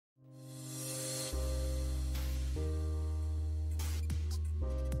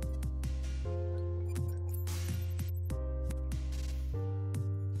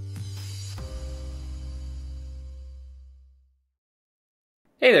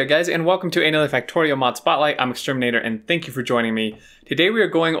Hey there guys, and welcome to another Factorio Mod Spotlight. I'm Xterminator, and thank you for joining me. Today we are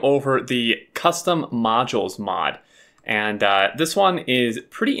going over the custom modules mod, and this one is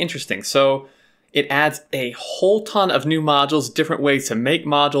pretty interesting. So it adds a whole ton of new modules, different ways to make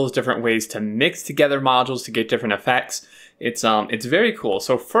modules, different ways to mix together modules to get different effects. It's very cool.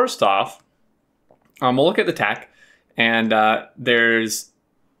 So first off, we'll look at the tech, and there's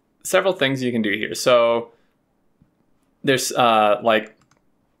several things you can do here. So there's like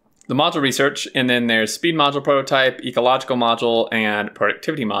the module research, and then there's speed module prototype, ecological module, and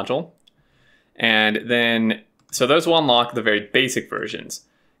productivity module. And then, so those will unlock the very basic versions.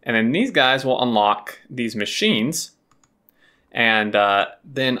 And then these guys will unlock these machines. And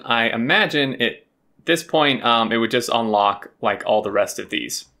then I imagine at this point, it would just unlock like all the rest of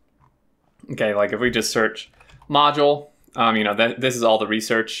these. Okay, like if we just search module, this is all the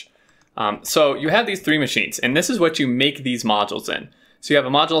research. So you have these three machines, and this is what you make these modules in. So you have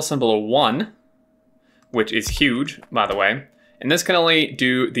a module assembler 1, which is huge, by the way. And this can only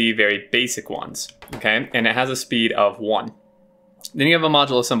do the very basic ones, okay? And it has a speed of 1. Then you have a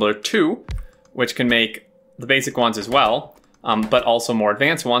module assembler 2, which can make the basic ones as well, but also more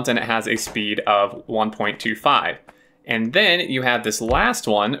advanced ones, and it has a speed of 1.25. And then you have this last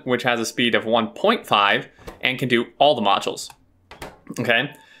one, which has a speed of 1.5 and can do all the modules, okay?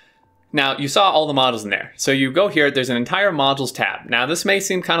 Now, you saw all the modules in there. So you go here, there's an entire modules tab. Now, this may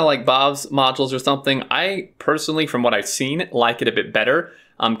seem kind of like Bob's modules or something. I personally, from what I've seen, like it a bit better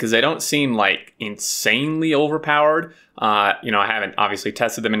because they don't seem like insanely overpowered. I haven't obviously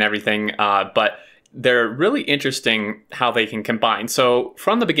tested them and everything, but they're really interesting how they can combine. So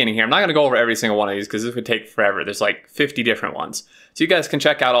from the beginning here, I'm not going to go over every single one of these because this would take forever. There's like 50 different ones. So you guys can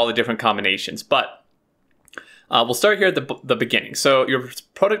check out all the different combinations. But we'll start here at the beginning. So your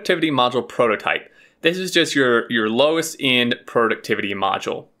productivity module prototype. This is just your lowest end productivity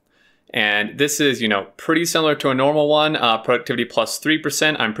module. And this is, pretty similar to a normal one. Productivity plus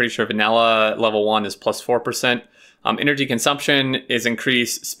 3%. I'm pretty sure vanilla level 1 is plus 4%. Energy consumption is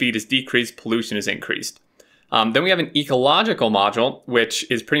increased, speed is decreased, pollution is increased. Then we have an ecological module, which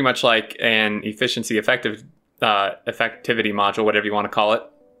is pretty much like an efficiency effectivity module, whatever you want to call it.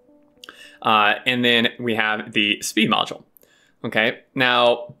 And then we have the speed module. Okay,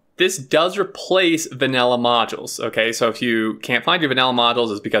 now this does replace vanilla modules. Okay, so if you can't find your vanilla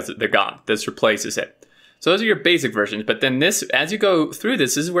modules, it's because they're gone. This replaces it. So those are your basic versions. But then this, as you go through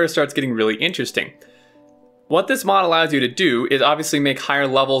this is where it starts getting really interesting. What this mod allows you to do is obviously make higher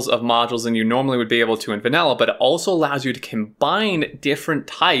levels of modules than you normally would be able to in vanilla, but it also allows you to combine different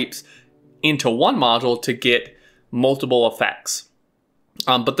types into one module to get multiple effects.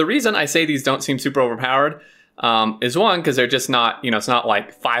 But the reason I say these don't seem super overpowered is one, because they're just not, it's not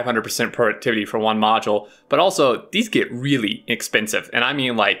like 500% productivity for one module, but also these get really expensive, and I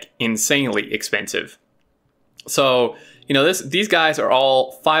mean like insanely expensive. So, these guys are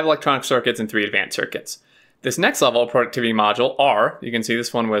all 5 electronic circuits and 3 advanced circuits. This next level productivity module, R, you can see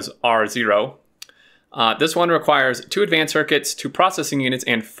this one was R0. This one requires 2 advanced circuits, 2 processing units,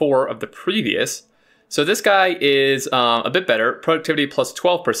 and 4 of the previous. So this guy is a bit better, productivity plus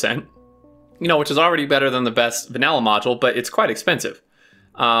 12%, which is already better than the best vanilla module, but it's quite expensive.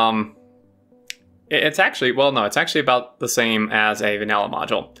 It's actually about the same as a vanilla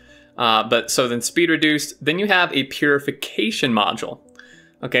module. But so then speed reduced, then you have a purification module.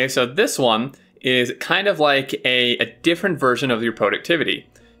 Okay, so this one is kind of like a different version of your productivity.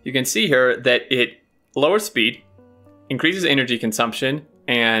 You can see here that it lowers speed, increases energy consumption,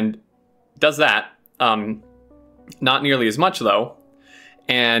 and does that. Not nearly as much though.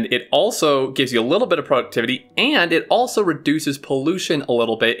 And it also gives you a little bit of productivity, and it also reduces pollution a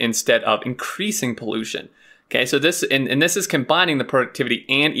little bit instead of increasing pollution. Okay, so this is combining the productivity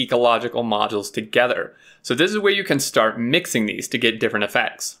and ecological modules together. So this is where you can start mixing these to get different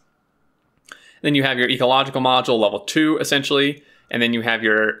effects. Then you have your ecological module level 2 essentially, and then you have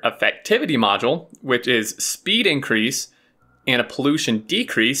your effectivity module, which is speed increase and a pollution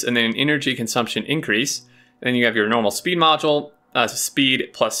decrease, and then an energy consumption increase. And then you have your normal speed module, speed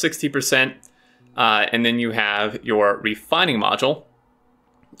plus 60%, and then you have your refining module,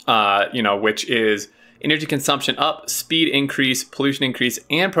 which is energy consumption up, speed increase, pollution increase,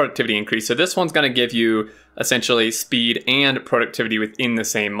 and productivity increase. So this one's going to give you essentially speed and productivity within the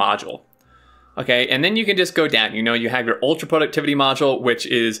same module. Okay, and then you can just go down. You have your ultra productivity module, which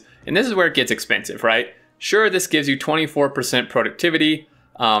is, and this is where it gets expensive, right? Sure, this gives you 24% productivity.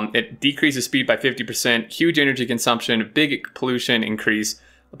 It decreases speed by 50%, huge energy consumption, big pollution increase.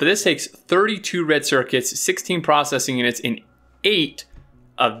 But this takes 32 red circuits, 16 processing units, and 8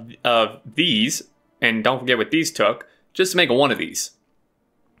 of these, and don't forget what these took, just to make one of these.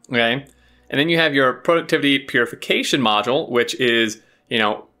 Okay. And then you have your productivity purification module, which is,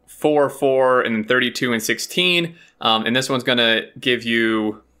 4, 4, and then 32 and 16. And this one's going to give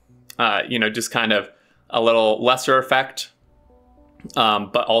you, just kind of a little lesser effect,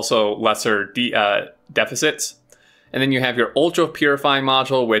 but also lesser deficits. And then you have your ultra purifying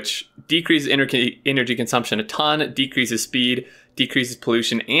module, which decreases energy consumption a ton, decreases speed, decreases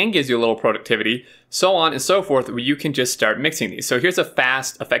pollution, and gives you a little productivity, so on and so forth, where you can just start mixing these. So here's a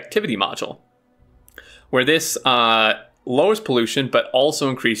fast effectivity module, where this lowers pollution, but also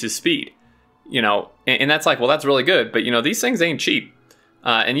increases speed. And that's like, well, that's really good, but these things ain't cheap.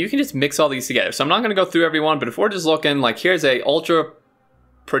 And you can just mix all these together. So I'm not gonna go through every one, but if we're just looking, like here's a ultra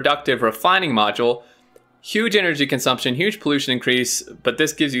productive refining module, huge energy consumption, huge pollution increase, but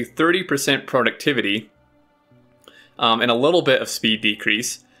this gives you 30% productivity and a little bit of speed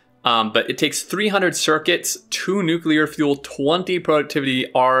decrease. But it takes 300 circuits, 2 nuclear fuel, 20 productivity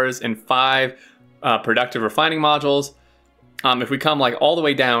Rs, and 5 productive refining modules. If we come like all the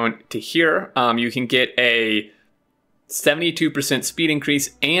way down to here, you can get a 72% speed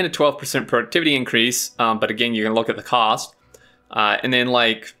increase and a 12% productivity increase. But again, you can look at the cost. And then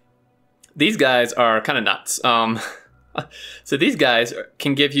like these guys are kind of nuts. So these guys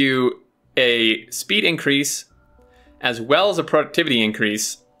can give you a speed increase as well as a productivity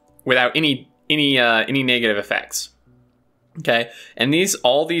increase without any negative effects. Okay, and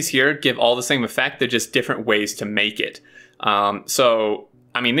all these here give all the same effect. They're just different ways to make it. So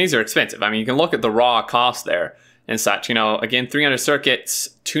I mean, these are expensive. I mean, you can look at the raw cost there and such. Again, 300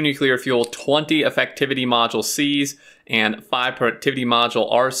 circuits, 2 nuclear fuel, 20 effectivity module Cs, and 5 productivity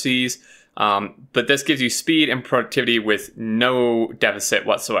module RCs. But this gives you speed and productivity with no deficit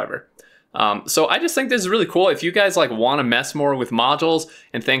whatsoever. So I just think this is really cool. If you guys like want to mess more with modules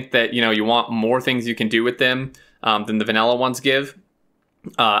and think that you want more things you can do with them than the vanilla ones give,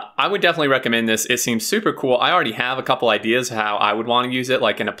 I would definitely recommend this. It seems super cool. I already have a couple ideas how I would want to use it,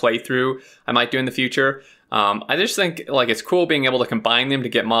 like in a playthrough I might do in the future. I just think like it's cool being able to combine them to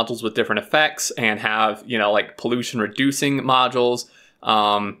get modules with different effects and have like pollution reducing modules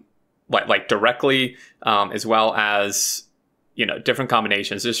like directly, as well as different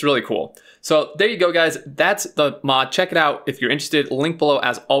combinations. It's really cool. So there you go, guys. That's the mod. Check it out if you're interested. Link below,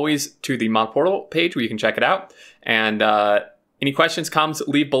 as always, to the mod portal page where you can check it out. And any questions, comments,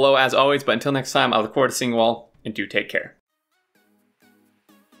 leave below as always. But until next time, I look forward to seeing you all, and do take care.